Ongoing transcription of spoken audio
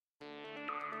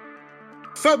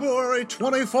February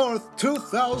 24th,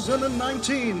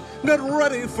 2019. Get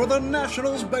ready for the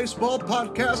Nationals Baseball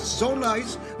Podcast so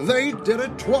nice they did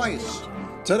it twice.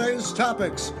 Today's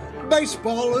topics: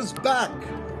 baseball is back.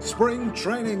 Spring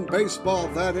training baseball,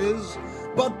 that is.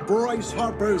 But Bryce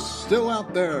Harper's still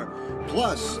out there.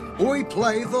 Plus, we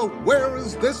play the Where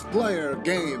Is This Player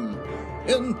game.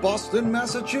 In Boston,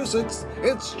 Massachusetts,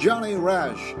 it's Johnny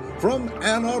Rash. From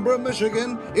Ann Arbor,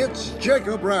 Michigan, it's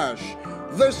Jacob Rash.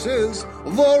 This is the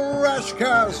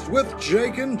Raschcast with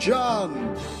Jake and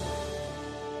John.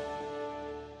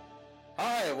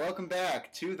 Hi, welcome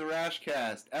back to the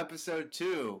Raschcast, episode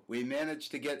 2. We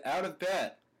managed to get out of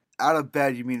bed. Out of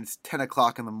bed, you mean it's 10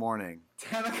 o'clock in the morning.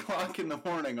 10 o'clock in the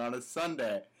morning on a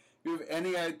Sunday. You have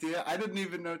any idea? I didn't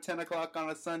even know 10 o'clock on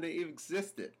a Sunday even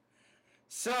existed.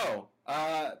 So,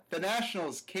 the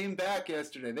Nationals came back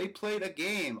yesterday. They played a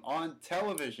game on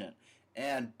television.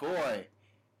 And boy,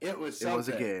 it was something. It was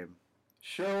a game.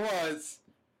 Sure was.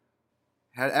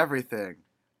 Had everything.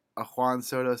 A Juan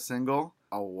Soto single,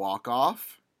 a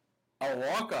walk-off. A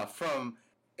walk-off from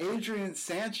Adrian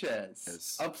Sanchez.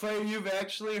 Yes. A player you've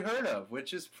actually heard of,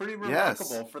 which is pretty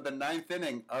remarkable for the 9th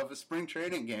inning of a spring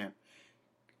training game.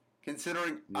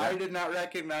 Considering I did not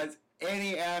recognize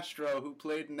any Astro who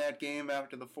played in that game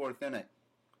after the 4th inning.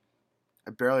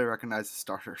 I barely recognize the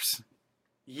starters.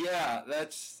 Yeah,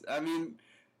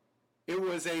 it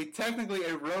was technically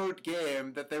a road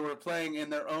game that they were playing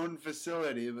in their own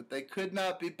facility, but they could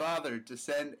not be bothered to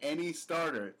send any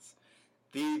starters.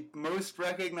 The most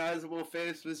recognizable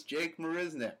face was Jake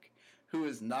Marisnick, who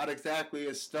is not exactly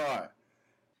a star.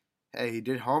 Hey, he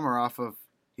did homer off of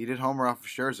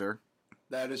Scherzer.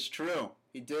 That is true.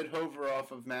 He did hover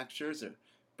off of Max Scherzer,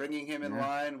 bringing him in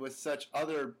line with such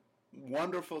other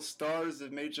wonderful stars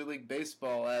of Major League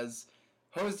Baseball as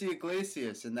Jose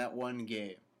Iglesias in that one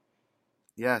game.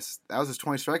 Yes, that was his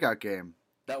 20 strikeout game.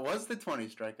 That was the 20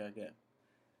 strikeout game.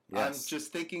 Yes. I'm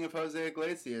just thinking of Jose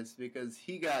Iglesias because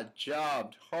he got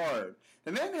jobbed hard.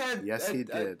 The man had... Yes, he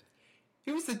did.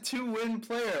 He was a 2-win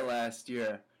player last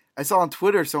year. I saw on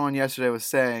Twitter someone yesterday was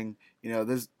saying,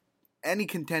 there's any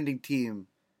contending team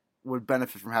would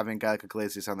benefit from having a guy like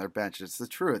Iglesias on their bench. It's the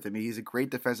truth. I mean, he's a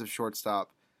great defensive shortstop,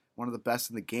 one of the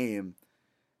best in the game,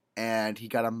 and he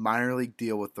got a minor league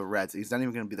deal with the Reds. He's not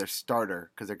even going to be their starter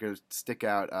because they're going to stick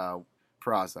out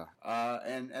Peraza.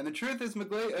 And the truth is,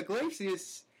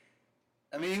 Iglesias,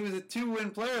 he was a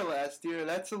 2-win player last year.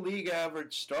 That's a league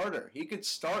average starter. He could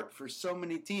start for so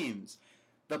many teams.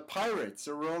 The Pirates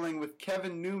are rolling with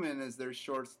Kevin Newman as their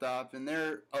shortstop, and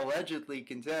they're allegedly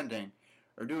contending.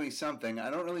 Or doing something. I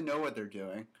don't really know what they're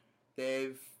doing.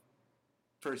 They've,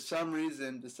 for some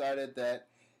reason, decided that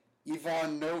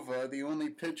Ivan Nova, the only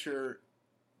pitcher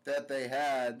that they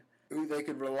had, who they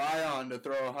could rely on to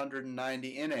throw 190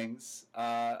 innings,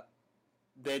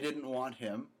 they didn't want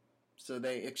him. So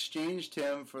they exchanged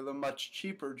him for the much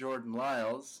cheaper Jordan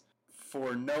Lyles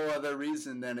for no other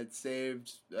reason than it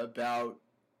saved about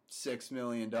 $6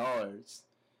 million.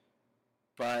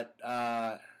 But,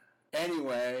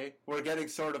 anyway, we're getting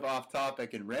sort of off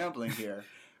topic and rambling here.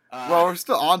 Well, we're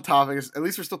still on topic. At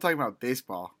least we're still talking about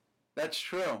baseball. That's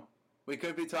true. We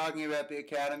could be talking about the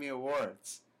Academy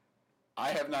Awards.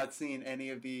 I have not seen any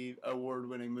of the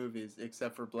award-winning movies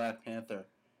except for Black Panther.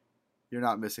 You're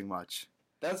not missing much.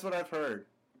 That's what I've heard.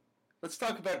 Let's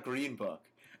talk about Green Book.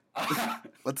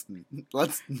 Let's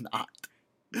not.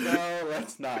 No,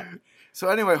 let's not. So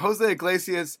anyway, Jose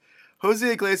Iglesias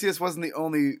wasn't the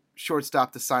only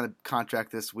shortstop to sign a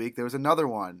contract this week. There was another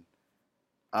one.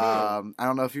 I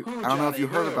don't know if you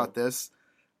heard about this.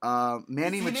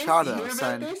 Manny Machado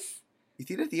signed. You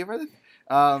see this?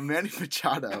 Manny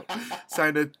Machado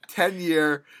signed a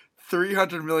 10-year,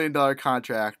 $300 million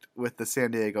contract with the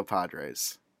San Diego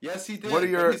Padres. Yes, he did. But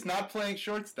he's not playing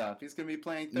shortstop. He's going to be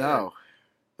playing third. No,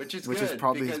 which is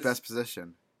probably his best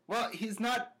position. Well, he's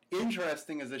not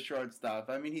interesting as a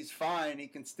shortstop. He's fine. He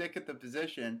can stick at the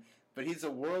position, but he's a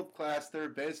world-class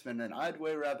third baseman, and I'd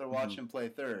way rather watch him play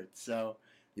third. So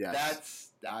that's,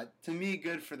 to me,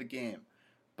 good for the game.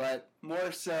 But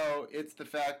more so, it's the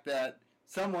fact that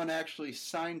someone actually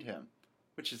signed him,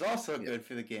 which is also good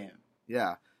for the game.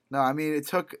 Yeah. No, it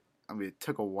took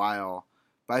a while,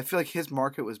 but I feel like his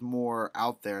market was more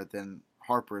out there than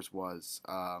Harper's was.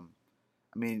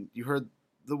 You heard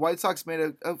the White Sox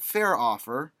made a fair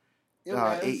offer.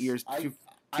 8 years, $250.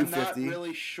 I'm not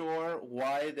really sure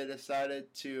why they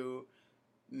decided to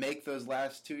make those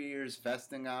last 2 years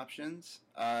vesting options.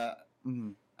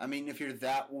 If you're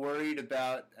that worried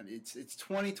about, it's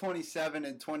 2027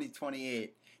 and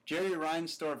 2028. Jerry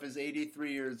Reinsdorf is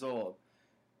 83 years old.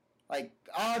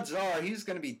 Odds are he's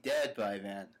going to be dead by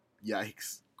then.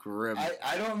 Yikes. grim.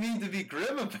 I don't mean to be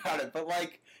grim about it, but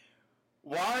like,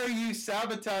 why are you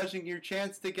sabotaging your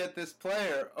chance to get this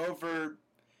player over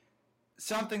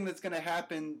something that's going to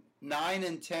happen 9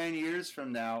 and 10 years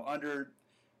from now under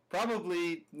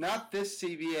probably not this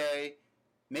CBA,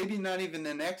 maybe not even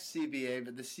the next CBA,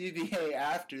 but the CBA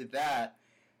after that,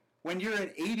 when you're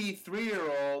an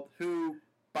 83-year-old who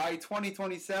by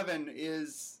 2027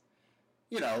 is,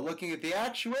 looking at the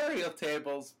actuarial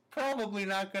tables, probably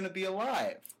not going to be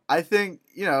alive. I think,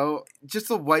 just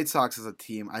the White Sox as a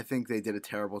team, I think they did a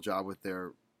terrible job with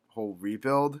their whole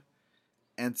rebuild.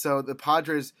 And so the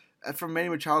Padres, from Manny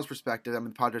Machado's perspective, the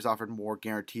Padres offered more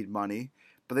guaranteed money,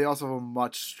 but they also have a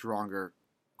much stronger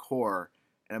core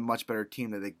and a much better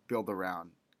team that they build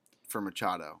around for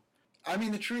Machado. I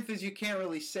mean, the truth is you can't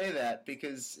really say that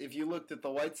because if you looked at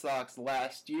the White Sox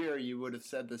last year, you would have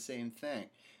said the same thing.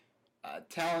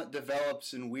 Talent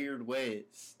develops in weird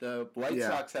ways. The White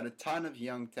Sox had a ton of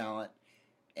young talent,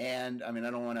 and, I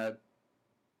don't want to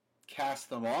cast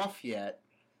them off yet,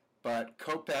 but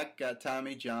Kopech got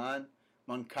Tommy John.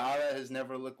 Moncada has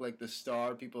never looked like the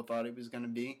star people thought he was going to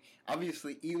be.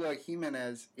 Obviously, Eloy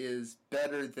Jimenez is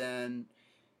better than...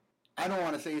 I don't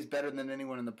want to say he's better than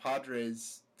anyone in the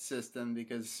Padres system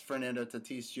because Fernando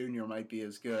Tatis Jr. might be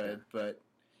as good, but,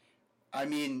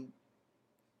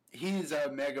 he's a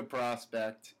mega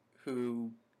prospect who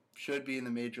should be in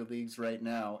the major leagues right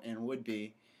now and would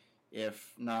be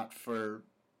if not for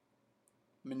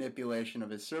manipulation of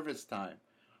his service time.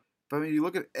 But you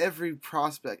look at every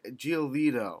prospect,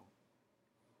 Giolito.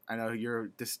 I know your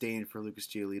disdain for Lucas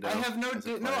Giolito. I have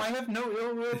no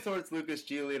ill will towards Lucas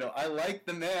Giolito. I like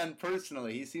the man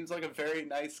personally. He seems like a very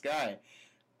nice guy.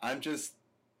 I'm just,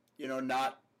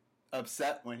 not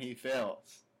upset when he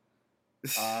fails.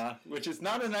 Which is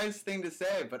not a nice thing to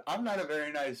say, but I'm not a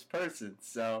very nice person,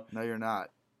 so... No, you're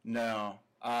not. No.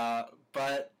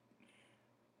 But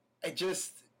I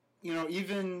just,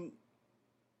 even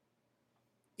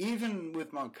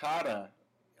with Moncada,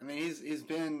 he's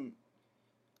been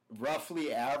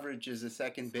roughly average as a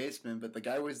second baseman, but the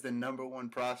guy was the number one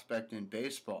prospect in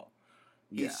baseball.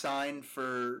 He signed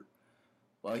for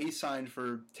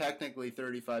technically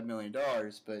 $35 million,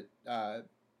 but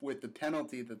with the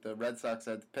penalty that the Red Sox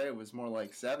had to pay, it was more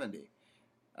like 70.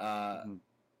 And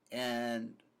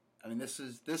this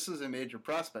is a major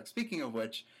prospect. Speaking of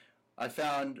which, I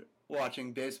found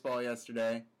watching baseball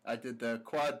yesterday, I did the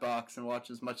quad box and watched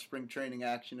as much spring training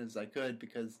action as I could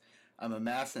because I'm a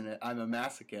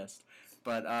masochist.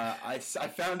 But I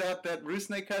found out that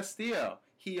Rusney Castillo,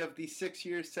 he of the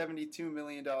 6-year, $72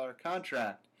 million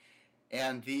contract,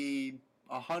 and the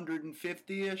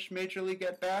 150-ish major league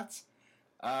at-bats,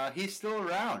 he's still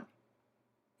around.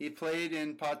 He played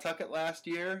in Pawtucket last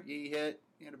year. He had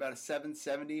about a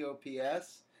 770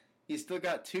 OPS. He's still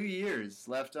got 2 years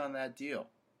left on that deal.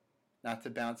 Not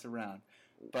to bounce around.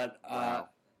 But, wow.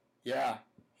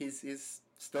 He's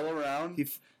still around.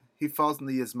 He falls in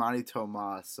the Yasmani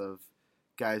Tomas of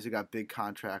guys who got big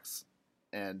contracts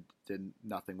and did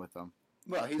nothing with them.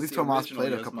 Well, he's at least the Tomas original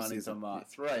played a couple seasons.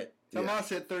 Tomas, right. Tomas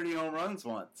hit 30 home runs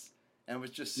once and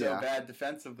was just so bad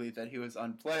defensively that he was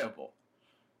unplayable.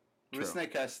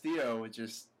 Rusney Castillo was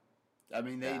just... they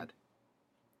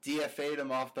DFA'd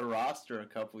him off the roster a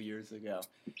couple years ago.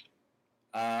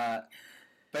 But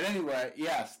anyway,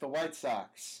 yes, the White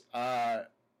Sox.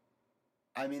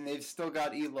 They've still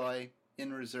got Eloy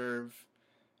in reserve.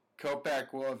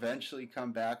 Kopech will eventually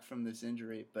come back from this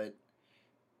injury, but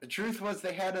the truth was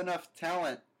they had enough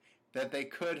talent that they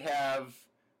could have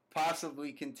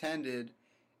possibly contended.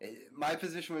 My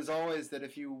position was always that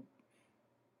if you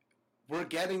were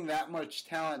getting that much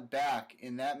talent back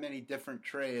in that many different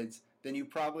trades, then you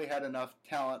probably had enough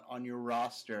talent on your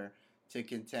roster to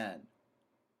contend.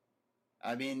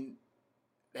 They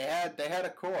had a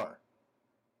core,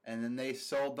 and then they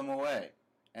sold them away,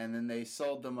 and then they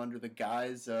sold them under the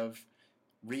guise of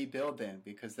rebuilding,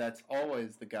 because that's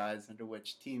always the guise under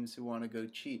which teams who want to go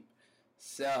cheap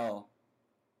sell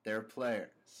their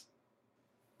players.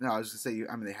 No, I was going to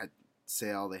say, they had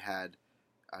Sale, they had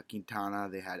Quintana,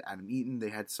 they had Adam Eaton, they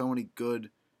had so many good,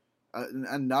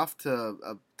 enough to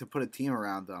put a team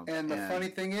around them. And the funny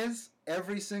thing is,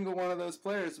 every single one of those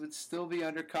players would still be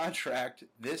under contract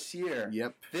this year.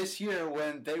 Yep. This year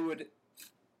when they would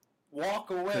walk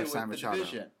away with the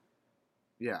division.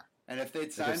 Yeah. And if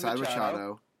they'd signed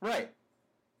Machado, right.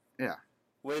 Yeah.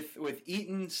 With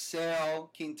Eaton,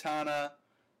 Sale, Quintana,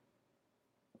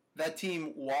 that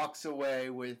team walks away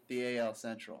with the AL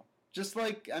Central. Just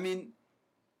like, I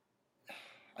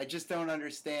just don't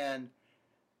understand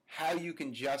how you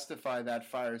can justify that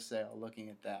fire sale looking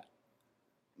at that.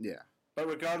 Yeah. But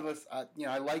regardless,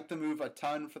 I like the move a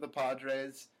ton for the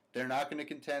Padres. They're not going to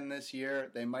contend this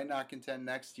year. They might not contend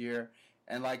next year.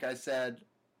 And like I said,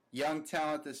 young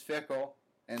talent is fickle,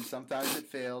 and sometimes it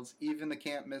fails. Even the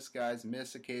can't-miss guys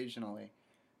miss occasionally,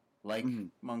 like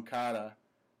Moncada.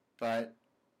 But,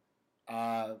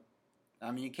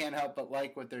 you can't help but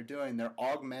like what they're doing. They're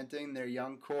augmenting their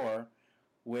young core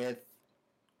with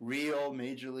real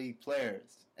major league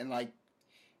players. And,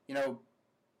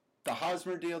 the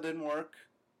Hosmer deal didn't work.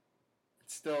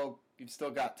 You've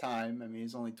still got time.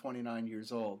 He's only 29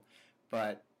 years old,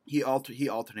 but he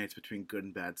alternates between good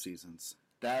and bad seasons.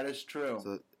 That is true.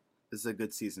 So this is a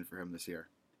good season for him this year.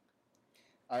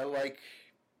 I like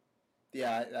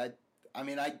the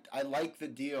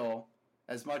deal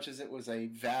as much as it was a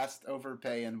vast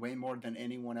overpay and way more than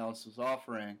anyone else was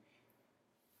offering.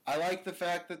 I like the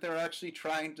fact that they're actually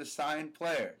trying to sign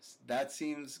players. That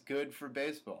seems good for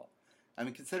baseball.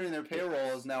 Considering their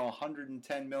payroll is now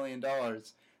 $110 million,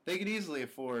 they could easily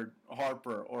afford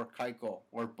Harper or Keuchel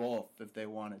or both if they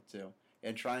wanted to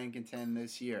and try and contend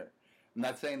this year. I'm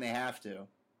not saying they have to.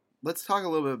 Let's talk a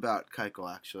little bit about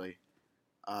Keuchel, actually,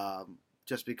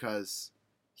 just because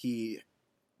he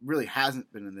really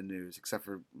hasn't been in the news except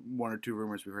for one or two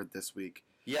rumors we heard this week.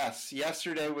 Yes,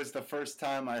 yesterday was the first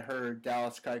time I heard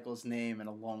Dallas Keuchel's name in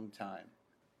a long time.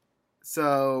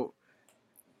 So,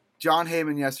 John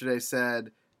Heyman yesterday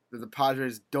said that the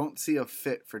Padres don't see a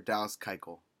fit for Dallas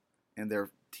Keuchel and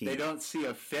their team. They don't see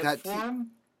a fit for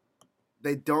him?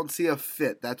 They don't see a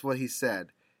fit. That's what he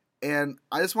said. And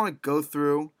I just want to go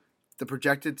through the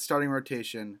projected starting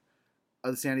rotation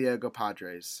of the San Diego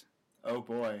Padres. Oh,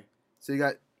 boy. So you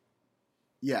got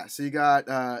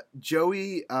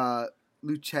Joey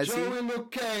Lucchesi. Joey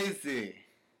Lucchesi,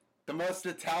 the most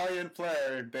Italian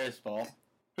player in baseball,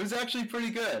 who's actually pretty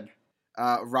good.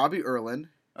 Robbie Erlin.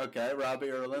 Okay, Robbie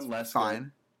Erlin, less fine.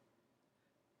 Good.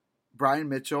 Brian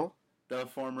Mitchell, the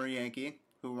former Yankee,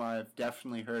 whom I've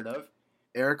definitely heard of.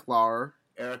 Eric Lauer,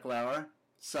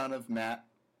 son of Matt.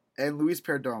 And Luis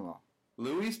Perdomo.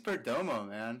 Luis Perdomo,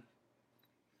 man.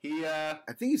 I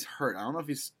think he's hurt. I don't know if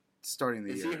he's starting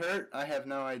the year. Is he hurt? I have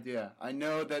no idea. I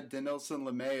know that Dinelson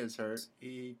LeMay is hurt.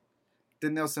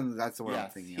 Dinelson, that's the one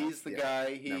I'm thinking of. He's the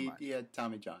guy. He had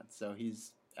Tommy John, so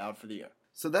he's out for the year.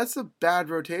 So that's a bad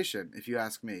rotation, if you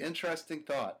ask me. Interesting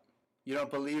thought. You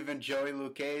don't believe in Joey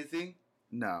Lucchesi?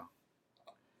 No.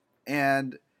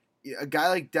 And a guy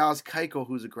like Dallas Keuchel,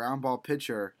 who's a ground ball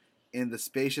pitcher in the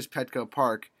spacious Petco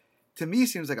Park, to me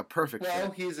seems like a perfect fit.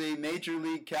 Well, he's a major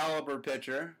league caliber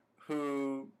pitcher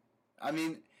who,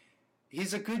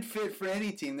 he's a good fit for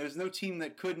any team. There's no team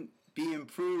that couldn't be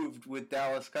improved with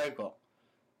Dallas Keuchel.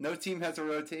 No team has a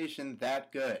rotation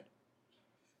that good.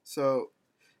 So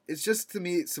it's just, to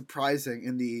me, surprising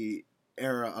in the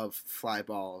era of fly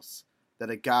balls that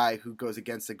a guy who goes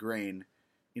against the grain,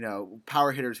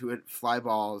 power hitters who hit fly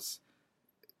balls,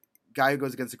 guy who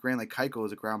goes against the grain like Keuchel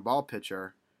is a ground ball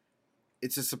pitcher.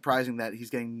 It's just surprising that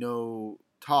he's getting no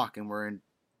talk, and we're in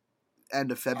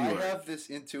end of February. I have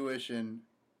this intuition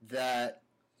that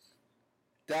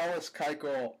Dallas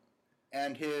Keuchel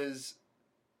and his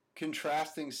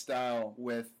contrasting style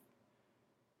with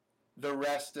the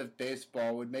rest of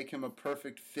baseball would make him a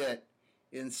perfect fit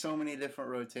in so many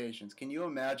different rotations. Can you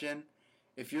imagine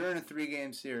if you're in a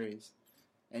 3-game series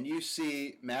and you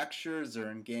see Max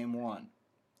Scherzer in Game 1,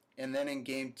 and then in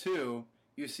Game 2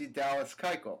 you see Dallas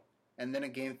Keuchel, and then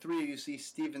in Game 3 you see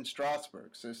Steven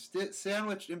Strasburg. So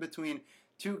sandwiched in between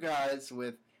two guys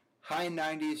with high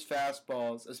 90s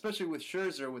fastballs, especially with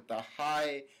Scherzer with the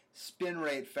high spin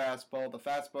rate fastball, the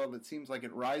fastball that seems like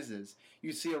it rises.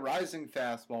 You see a rising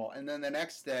fastball, and then the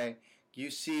next day you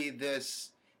see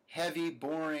this heavy,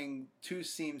 boring,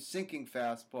 two-seam sinking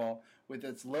fastball with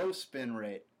its low spin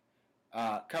rate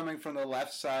coming from the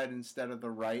left side instead of the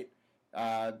right,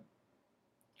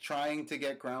 trying to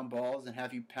get ground balls and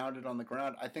have you pounded on the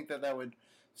ground. I think that would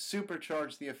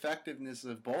supercharge the effectiveness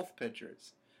of both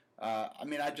pitchers.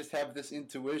 I just have this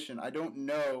intuition. I don't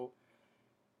know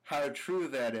how true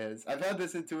that is. I've had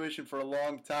this intuition for a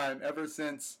long time. Ever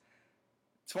since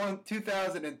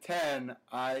 2010,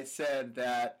 I said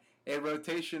that a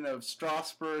rotation of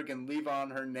Strasburg and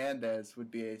Livan Hernandez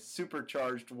would be a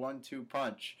supercharged 1-2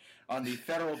 punch on the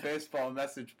Federal Baseball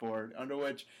message board, under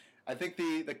which I think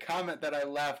the comment that I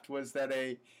left was that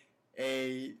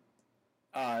a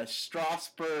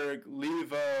Strasburg,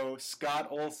 Levo, Scott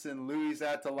Olson, Luis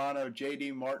Atalano,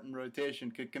 J.D. Martin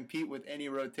rotation could compete with any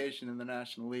rotation in the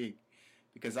National League,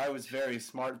 because I was very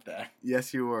smart then.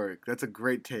 Yes, you were. That's a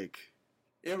great take.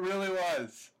 It really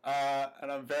was,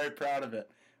 and I'm very proud of it.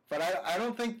 But I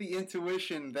don't think the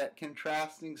intuition that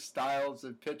contrasting styles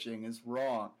of pitching is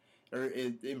wrong. or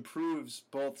it improves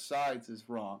both sides is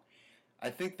wrong. I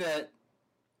think that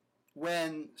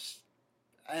and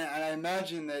I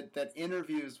imagine that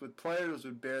interviews with players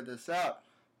would bear this out,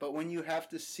 but when you have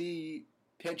to see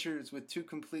pitchers with two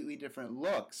completely different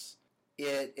looks,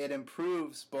 it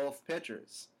improves both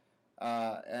pitchers,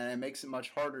 and it makes it much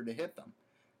harder to hit them.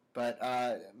 But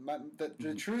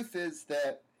the truth is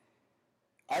that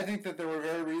I think that there were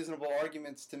very reasonable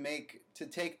arguments to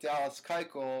take Dallas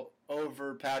Keuchel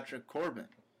over Patrick Corbin,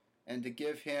 and to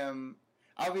give him,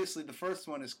 obviously the first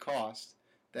one is cost.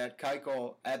 That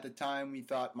Keuchel at the time we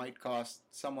thought might cost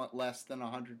somewhat less than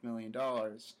 $100 million,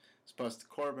 as opposed to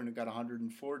Corbin who got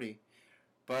 $140.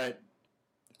 But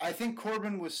I think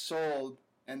Corbin was sold,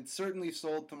 and certainly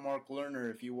sold to Mark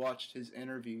Lerner if you watched his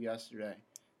interview yesterday.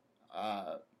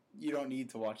 You don't need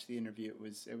to watch the interview.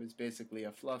 It was basically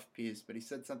a fluff piece, but he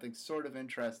said something sort of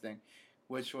interesting,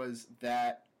 which was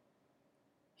that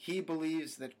he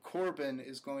believes that Corbin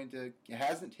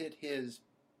hasn't hit his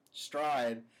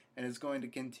stride and is going to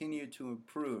continue to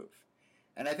improve.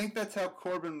 And I think that's how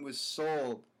Corbin was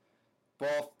sold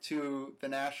both to the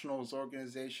Nationals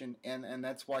organization, and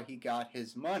that's why he got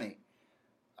his money.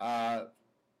 And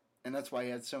that's why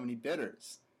he had so many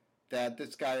bidders. That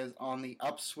this guy is on the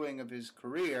upswing of his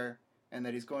career, and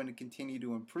that he's going to continue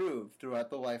to improve throughout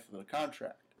the life of the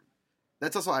contract.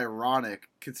 That's also ironic,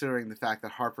 considering the fact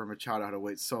that Harper and Machado had to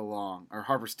wait so long, or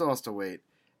Harper still has to wait,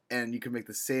 and you can make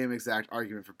the same exact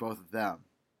argument for both of them.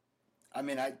 I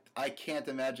mean, I can't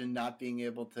imagine not being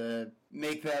able to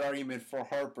make that argument for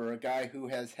Harper, a guy who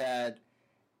has had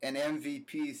an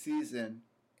MVP season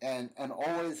and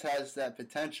always has that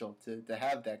potential to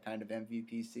have that kind of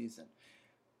MVP season.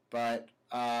 But,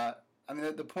 I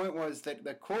mean, the point was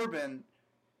that Corbin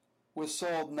was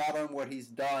sold not on what he's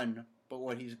done, but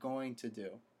what he's going to do,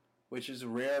 which is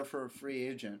rare for a free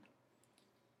agent.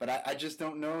 But I just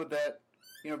don't know that,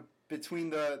 between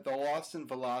the loss in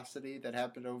velocity that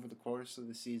happened over the course of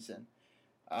the season,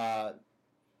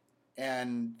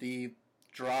 and the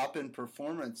drop in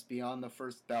performance beyond the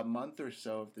first about month or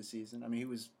so of the season. I mean, he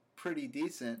was pretty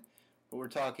decent, but we're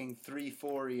talking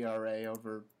 3.4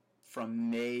 ERA from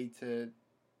May to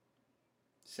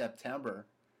September,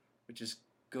 which is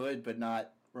good but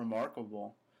not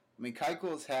remarkable. I mean,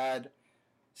 Keuchel's had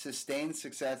sustained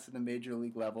success at the major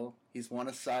league level. He's won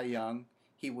a Cy Young.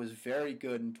 He was very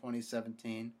good in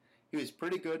 2017. He was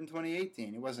pretty good in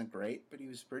 2018. He wasn't great, but he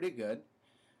was pretty good.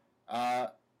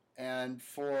 And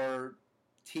for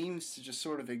teams to just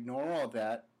sort of ignore all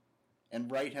that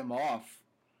and write him off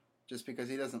just because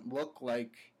he doesn't look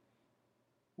like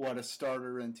what a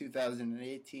starter in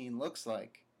 2018 looks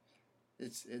like,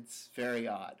 it's very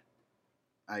odd.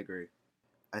 I agree.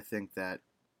 I think that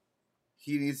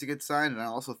he needs to get signed, and I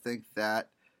also think that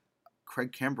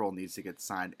Craig Kimbrell needs to get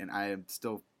signed, and I am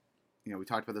still, we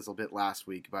talked about this a little bit last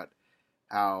week about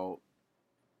how,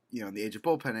 in the age of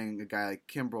bullpenning, a guy like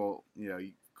Kimbrell,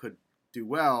 you could do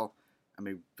well. I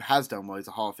mean, has done well. He's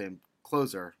a Hall of Fame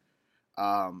closer.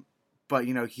 But,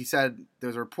 he said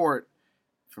there's a report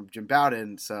from Jim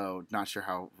Bowden, so not sure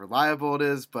how reliable it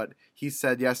is, but he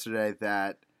said yesterday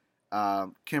that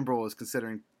Kimbrell was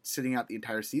considering sitting out the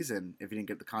entire season if he didn't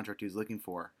get the contract he was looking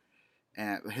for.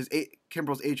 And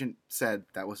Kimbrell's agent said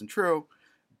that wasn't true,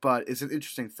 but it's an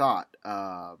interesting thought,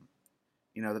 that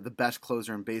the best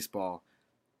closer in baseball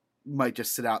might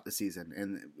just sit out the season.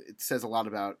 And it says a lot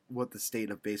about what the state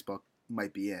of baseball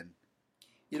might be in.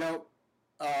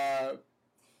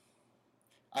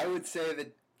 I would say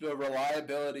that the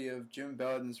reliability of Jim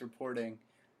Bowden's reporting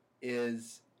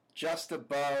is just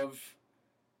above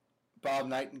Bob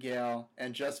Nightengale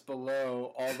and just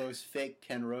below all those fake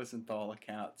Ken Rosenthal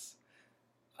accounts.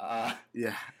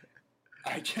 Yeah.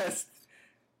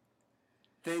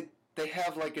 They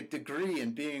have like a degree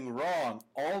in being wrong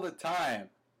all the time,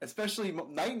 especially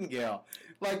Nightengale.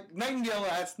 Like Nightengale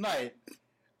last night,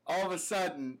 all of a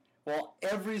sudden,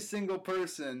 every single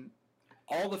person,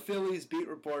 all the Phillies beat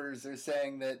reporters are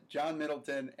saying that John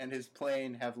Middleton and his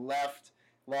plane have left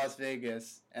Las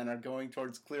Vegas and are going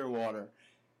towards Clearwater.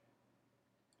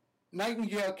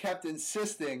 Nightengale kept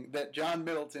insisting that John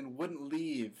Middleton wouldn't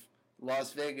leave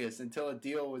Las Vegas until a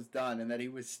deal was done and that he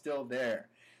was still there.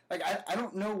 Like, I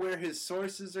don't know where his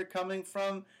sources are coming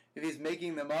from, if he's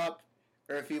making them up,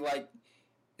 or if he,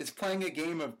 is playing a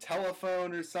game of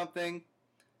telephone or something,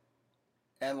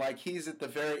 and, he's at the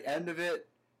very end of it,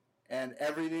 and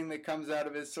everything that comes out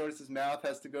of his source's mouth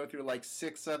has to go through,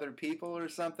 6 other people or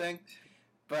something.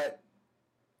 But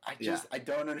I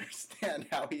don't understand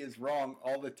how he is wrong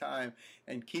all the time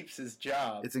and keeps his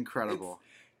job. It's incredible.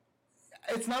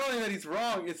 It's not only that he's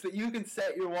wrong, it's that you can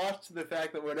set your watch to the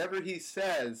fact that whatever he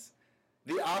says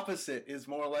the opposite is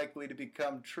more likely to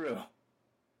become true.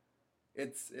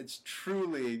 It's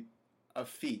truly a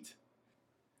feat.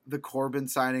 The Corbin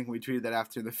signing, we tweeted that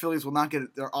after. The Phillies will not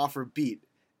get their offer beat,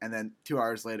 and then 2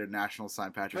 hours later, Nationals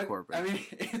sign Patrick Corbin. I mean,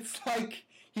 it's like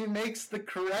he makes the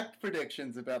correct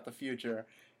predictions about the future,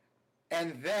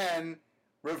 and then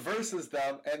reverses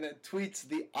them, and then tweets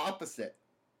the opposite.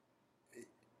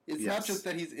 It's not just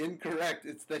that he's incorrect,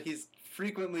 it's that he's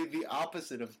frequently the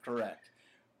opposite of correct,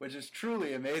 which is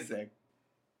truly amazing.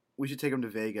 We should take him to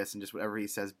Vegas and just whatever he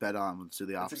says, bet on. Let's do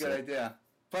the opposite. That's a good idea.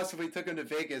 Plus, if we took him to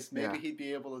Vegas, maybe he'd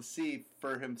be able to see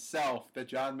for himself that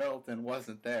John Middleton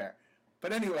wasn't there.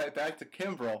 But anyway, back to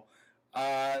Kimbrel.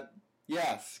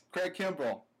 Yes, Craig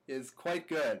Kimbrel is quite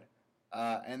good,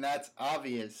 and that's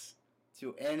obvious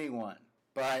to anyone.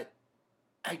 But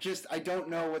I don't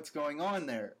know what's going on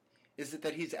there. Is it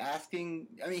that he's asking?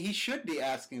 I mean, he should be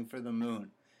asking for the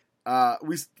moon.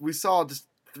 We saw just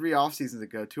 2 off seasons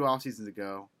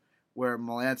ago, where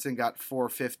Melancon got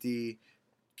 $450,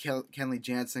 Kenley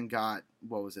Jansen got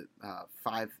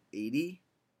 $580,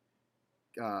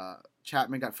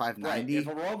 Chapman got $590. Right. If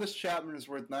Aroldis Chapman is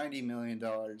worth $90 million,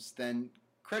 then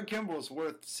Craig Kimbrel is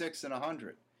worth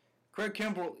 $600. Craig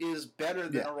Kimbrel is better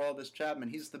than Aroldis Chapman.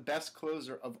 He's the best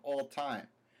closer of all time.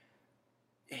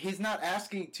 He's not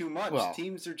asking too much. Well,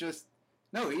 Teams are just...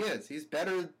 No, he is. He's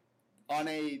better on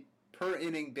a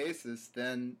per-inning basis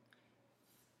than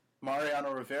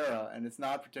Mariano Rivera, and it's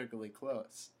not particularly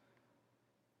close.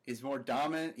 He's more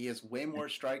dominant. He has way more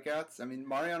strikeouts. I mean,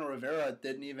 Mariano Rivera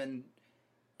didn't even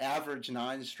average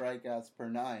 9 strikeouts per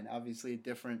 9. Obviously, a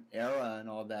different era and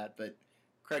all that, but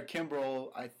Craig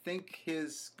Kimbrel, I think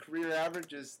his career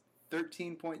average is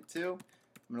 13.2. I'm going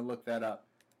to look that up.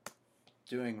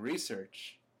 Doing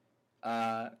research.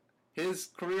 His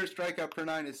career strikeout per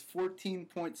 9 is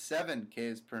 14.7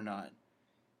 Ks per 9.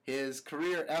 His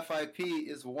career FIP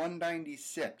is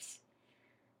 196,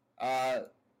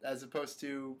 as opposed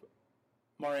to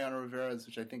Mariano Rivera's,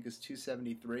 which I think is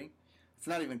 273. It's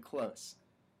not even close.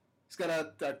 He's got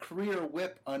a career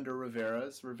whip under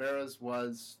Rivera's. Rivera's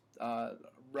was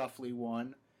roughly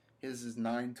 1. His is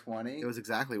 920. It was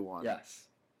exactly 1. Yes.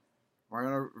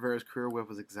 Mariano Rivera's career whip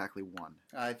was exactly 1.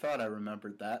 I thought I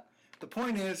remembered that. The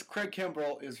point is, Craig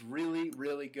Kimbrel is really,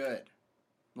 really good.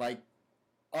 Like,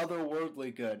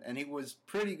 otherworldly good. And he was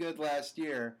pretty good last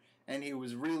year, and he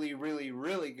was really, really,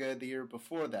 really good the year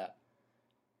before that.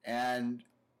 And,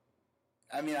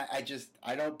 I mean,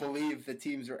 I don't believe the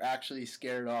teams are actually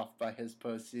scared off by his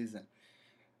postseason.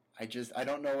 I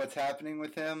don't know what's happening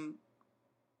with him.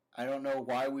 I don't know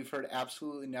why we've heard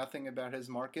absolutely nothing about his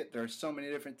market. There are so many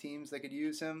different teams that could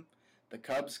use him. The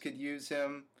Cubs could use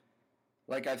him.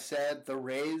 Like I've said, the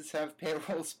Rays have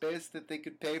payroll space that they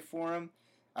could pay for him.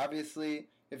 Obviously,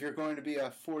 if you're going to be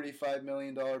a $45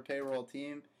 million payroll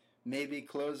team, maybe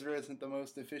closer isn't the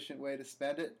most efficient way to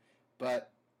spend it,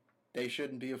 but they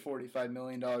shouldn't be a $45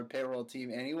 million payroll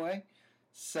team anyway.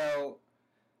 So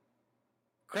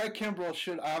Craig Kimbrel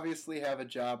should obviously have a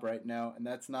job right now, and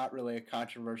that's not really a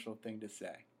controversial thing to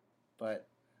say. But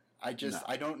I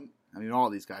don't... I mean, all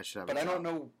these guys should have a job. But I don't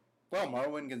know... Well,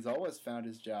 Marwin Gonzalez found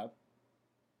his job.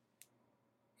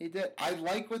 He did. I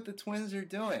like what the Twins are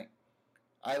doing.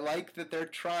 I like that they're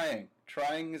trying.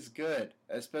 Trying is good,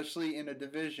 especially in a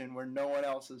division where no one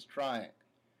else is trying.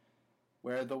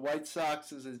 Where the White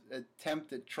Sox's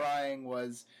attempt at trying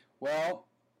was, well,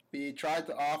 we tried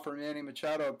to offer Manny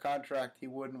Machado a contract he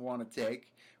wouldn't want to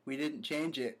take. We didn't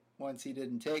change it once he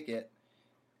didn't take it.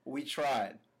 We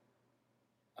tried.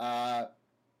 But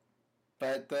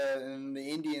the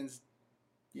Indians,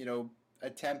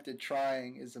 attempt at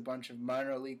trying is a bunch of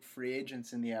minor league free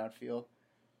agents in the outfield,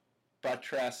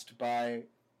 buttressed by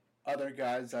other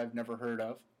guys I've never heard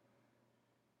of.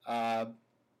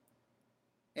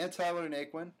 And Tyler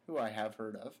Naquin, who I have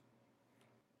heard of.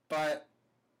 But,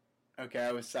 okay,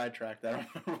 I was sidetracked. I don't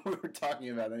remember what we were talking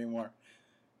about anymore.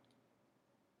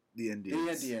 The Indians.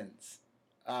 The Indians.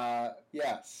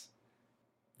 Yes.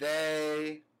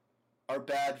 They are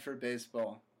bad for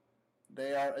baseball.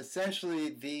 They are essentially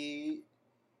the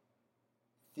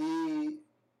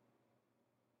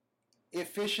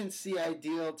efficiency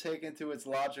ideal taken to its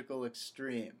logical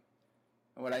extreme.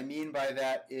 And what I mean by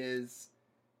that is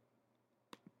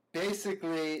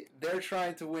basically they're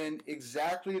trying to win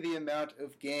exactly the amount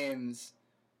of games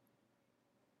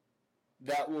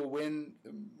that will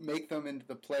make them into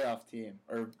the playoff team,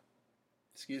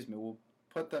 will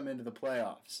put them into the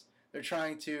playoffs. They're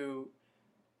trying to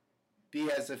be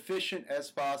as efficient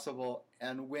as possible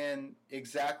and win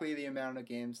exactly the amount of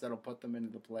games that'll put them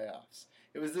into the playoffs.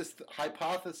 It was this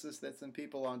hypothesis that some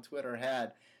people on Twitter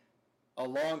had a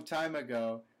long time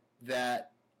ago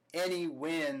that any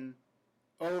win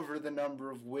over the number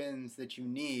of wins that you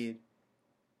need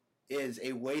is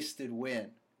a wasted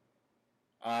win.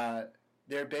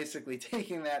 They're basically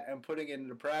taking that and putting it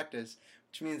into practice,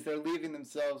 which means they're leaving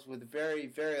themselves with very,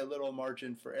 very little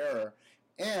margin for error.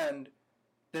 And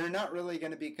they're not really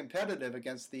going to be competitive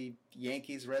against the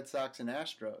Yankees, Red Sox, and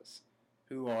Astros,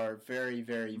 who are very,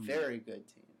 very, very good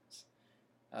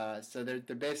teams. So they're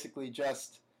basically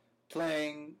just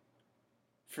playing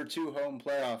for 2 home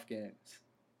playoff games.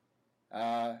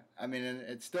 I mean,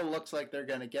 it still looks like they're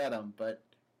going to get them, but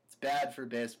it's bad for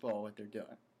baseball what they're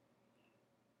doing.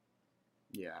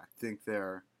 Yeah, I think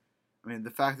the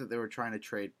fact that they were trying to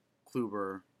trade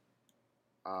Kluber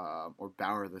or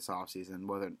Bauer this offseason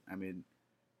wasn't, John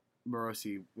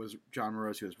Morosi was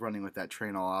running with that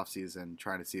train all offseason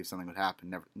trying to see if something would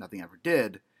happen. Nothing ever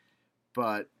did,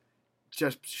 but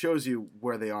just shows you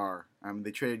where they are.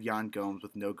 They traded Yan Gomes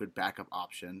with no good backup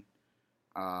option.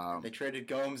 They traded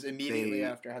Gomes immediately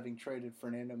after having traded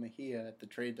Fernando Mejia at the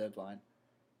trade deadline.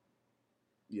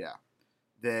 Yeah.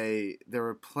 There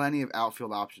were plenty of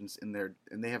outfield options in there,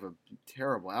 and they have a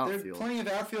terrible outfield. There are plenty of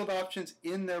outfield options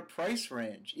in their price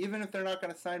range, even if they're not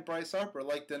going to sign Bryce Harper.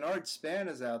 Like Denard Span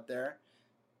is out there.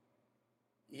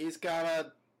 He's got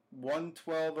a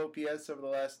 112 OPS over the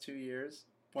last 2 years,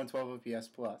 112 OPS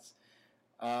plus.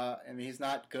 He's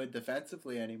not good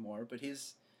defensively anymore, but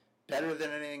he's better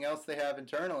than anything else they have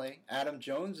internally. Adam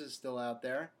Jones is still out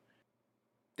there.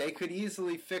 They could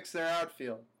easily fix their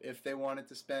outfield if they wanted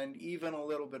to spend even a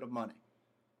little bit of money.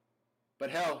 But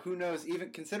hell, who knows?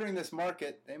 Even considering this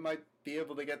market, they might be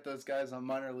able to get those guys on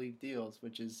minor league deals,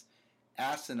 which is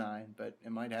asinine, but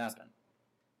it might happen.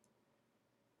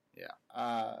 Yeah.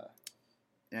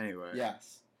 Anyway.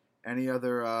 Yes. Any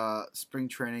other spring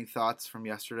training thoughts from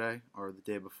yesterday or the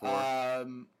day before?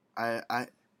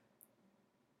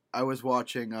 I was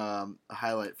watching a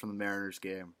highlight from the Mariners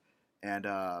game, and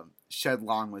Shed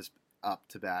Long was up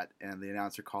to bat, and the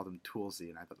announcer called him Toolsy,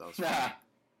 and I thought that was funny.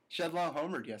 Shed Long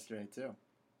homered yesterday, too.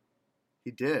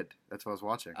 He did. That's what I was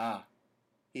watching.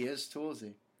 He is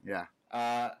Toolsy. Yeah.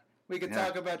 We could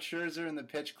talk about Scherzer and the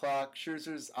pitch clock.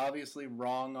 Scherzer's obviously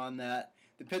wrong on that.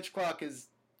 The pitch clock is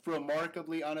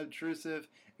remarkably unobtrusive.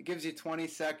 It gives you 20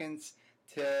 seconds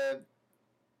to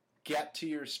get to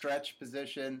your stretch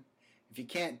position. If you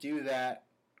can't do that,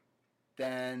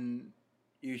 then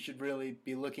you should really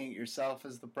be looking at yourself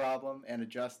as the problem and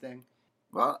adjusting.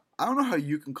 Well, I don't know how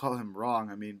you can call him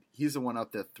wrong. He's the one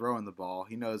out there throwing the ball.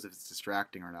 He knows if it's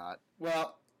distracting or not.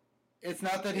 Well, it's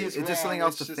not that he's wrong. It's just something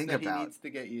else to think about. He needs to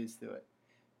get used to it.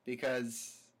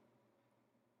 Because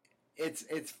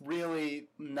it's really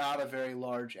not a very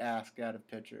large ask out of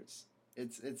pitchers.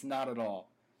 It's not at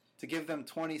all. To give them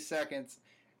 20 seconds,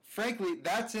 frankly,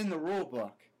 that's in the rule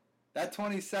book. That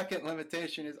 20-second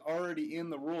limitation is already in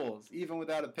the rules, even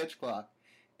without a pitch clock.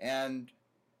 And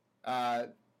I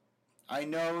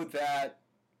know that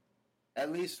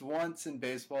at least once in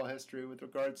baseball history, with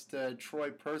regards to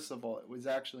Troy Percival, it was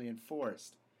actually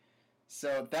enforced.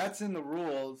 So that's in the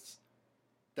rules.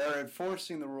 They're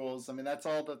enforcing the rules. That's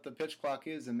all that the pitch clock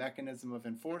is, a mechanism of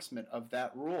enforcement of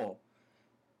that rule.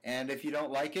 And if you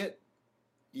don't like it,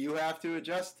 you have to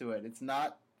adjust to it. It's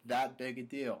not that big a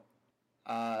deal.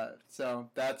 So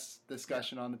that's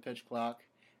discussion on the pitch clock.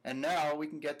 And now we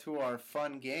can get to our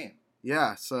fun game.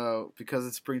 Yeah, so because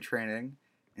it's spring training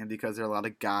and because there are a lot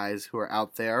of guys who are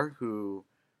out there who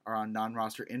are on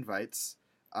non-roster invites,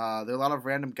 there are a lot of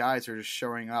random guys who are just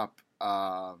showing up.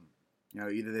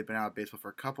 Either they've been out of baseball for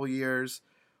a couple years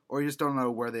or you just don't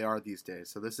know where they are these days.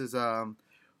 So this is, I'm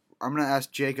going to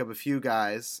ask Jacob a few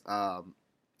guys,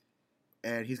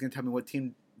 and he's going to tell me what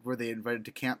team were they invited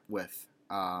to camp with.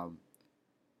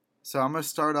 So I'm going to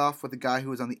start off with a guy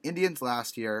who was on the Indians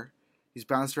last year. He's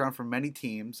bounced around for many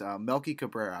teams. Melky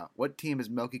Cabrera. What team is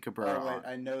Melky Cabrera on?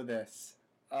 I know this.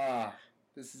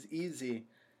 This is easy.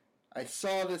 I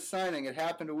saw this signing. It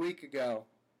happened a week ago.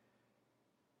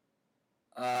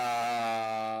 I'm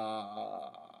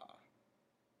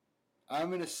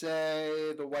going to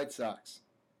say the White Sox.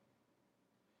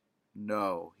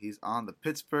 No, he's on the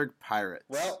Pittsburgh Pirates.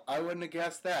 Well, I wouldn't have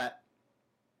guessed that.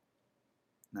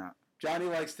 No. Johnny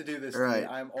likes to do this to me.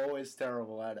 I'm always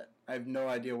terrible at it. I have no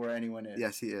idea where anyone is.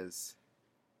 Yes, he is.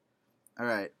 All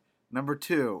right. Number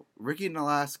 2, Ricky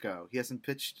Nolasco. He hasn't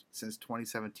pitched since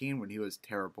 2017 when he was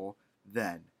terrible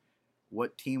then.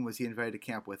 What team was he invited to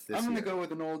camp with this year? I'm going to go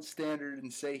with an old standard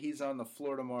and say he's on the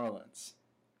Florida Marlins.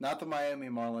 Not the Miami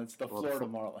Marlins, the Florida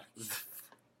Marlins.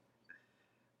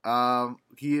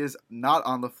 He is not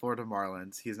on the Florida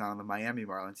Marlins. He is not on the Miami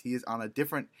Marlins. He is on a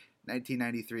different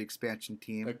 1993 expansion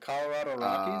team. The Colorado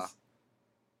Rockies?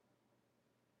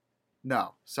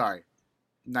 No, sorry.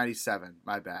 97.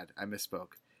 My bad. I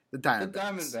misspoke. The Diamondbacks. The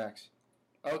Diamondbacks.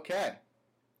 Okay.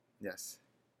 Yes.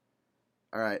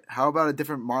 All right. How about a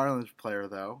different Marlins player,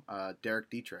 though? Derek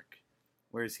Dietrich.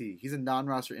 Where is he? He's a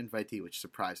non-roster invitee, which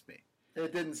surprised me.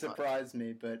 It didn't surprise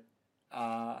me, but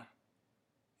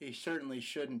he certainly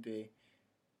shouldn't be.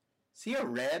 Is he a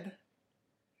Red?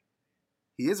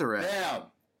 He is a Red. Damn.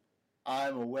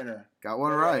 I'm a winner. Got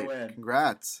one right.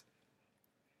 Congrats.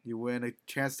 You win a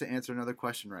chance to answer another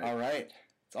question right. All right.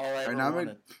 It's all I ever now wanted. I'm going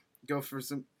to go for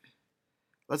some...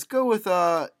 Let's go with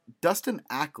Dustin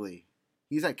Ackley.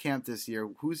 He's at camp this year.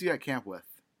 Who's he at camp with?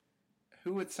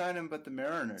 Who would sign him but the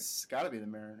Mariners? It's got to be the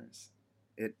Mariners.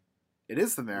 It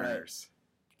is the Mariners.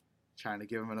 Right. Trying to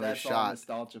give him another shot. All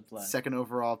nostalgia play. Second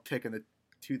overall pick in the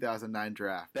 2009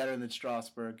 draft. Better than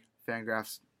Strasburg.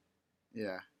 Fangraphs.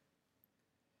 Yeah.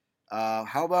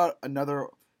 How about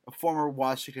a former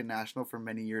Washington National from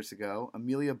many years ago,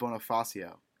 Emilio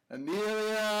Bonifacio?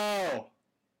 Emilio!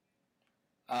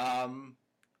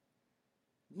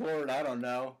 Lord, I don't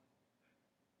know.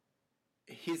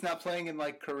 He's not playing in,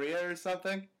 Korea or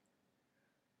something?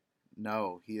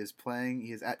 No, he is playing.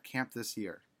 He is at camp this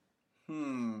year.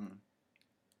 I'm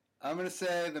going to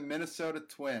say the Minnesota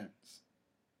Twins.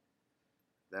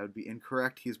 That would be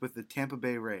incorrect. He is with the Tampa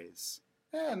Bay Rays.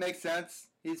 Yeah, it makes sense.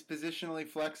 He's positionally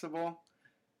flexible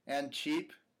and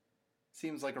cheap.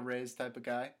 Seems like a Rays type of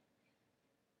guy.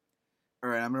 All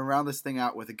right, I'm going to round this thing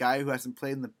out with a guy who hasn't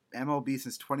played in the MLB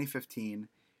since 2015,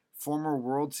 former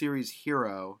World Series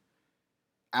hero,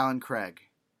 Alan Craig.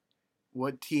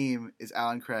 What team is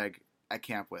Alan Craig at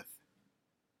camp with?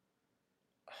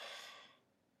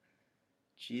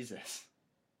 Jesus.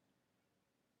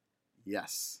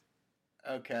 Yes.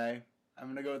 Okay. I'm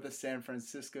going to go with the San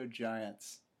Francisco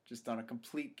Giants, just on a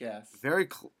complete guess.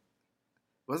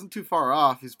 Wasn't too far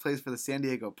off. He plays for the San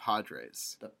Diego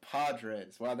Padres. The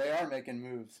Padres. Wow, they are making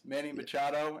moves. Manny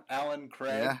Machado, Alan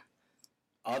Craig,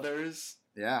 others.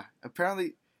 Yeah.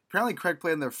 Apparently Craig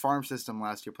played in their farm system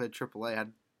last year, played AAA, had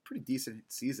a pretty decent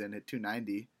season, hit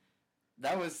 290.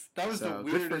 That was the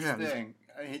weirdest thing.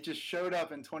 He just showed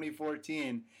up in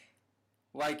 2014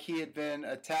 like he had been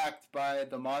attacked by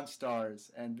the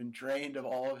Monstars and been drained of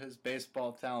all of his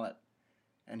baseball talent,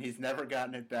 and he's never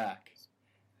gotten it back.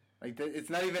 It's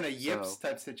not even a yips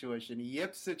type situation. A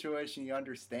yips situation you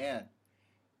understand,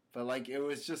 but it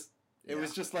was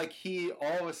just like he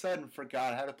all of a sudden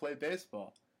forgot how to play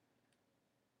baseball.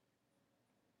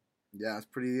 Yeah, it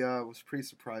was pretty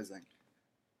surprising.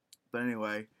 But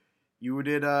anyway, you were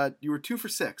 2 for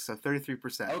 6, so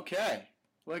 33%. Okay,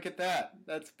 look at that.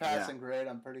 That's passing grade.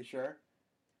 I'm pretty sure.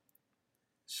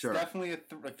 Sure. It's definitely a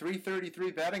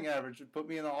 333 batting average would put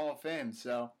me in the Hall of Fame.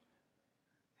 So.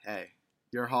 Hey.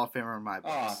 You're a Hall of Famer in my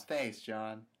books. Oh, thanks,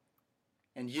 John.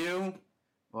 And you?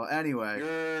 Well, anyway.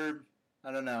 You're,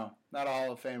 I don't know, not a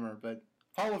Hall of Famer, but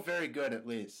Hall of Very Good at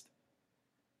least.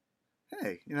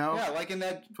 Hey, Yeah, like in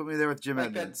that... Put me there with Jim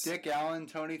Edmonds. That Dick Allen,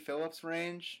 Tony Phillips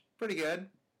range. Pretty good.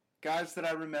 Guys that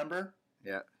I remember.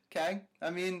 Yeah. Okay.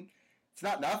 I mean, it's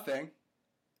not nothing.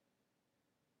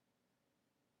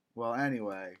 Well,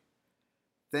 anyway.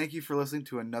 Thank you for listening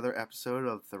to another episode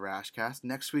of the Raschcast.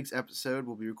 Next week's episode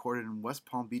will be recorded in West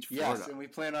Palm Beach, Florida. Yes, and we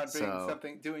plan on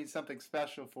doing something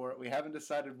special for it. We haven't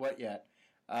decided what yet.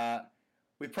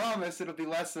 We promise it'll be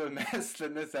less of a mess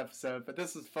than this episode, but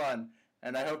this was fun,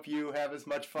 and I hope you have as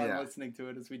much fun listening to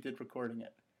it as we did recording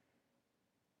it.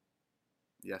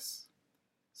 Yes.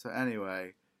 So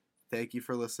anyway, thank you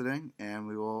for listening, and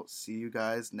we will see you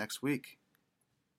guys next week.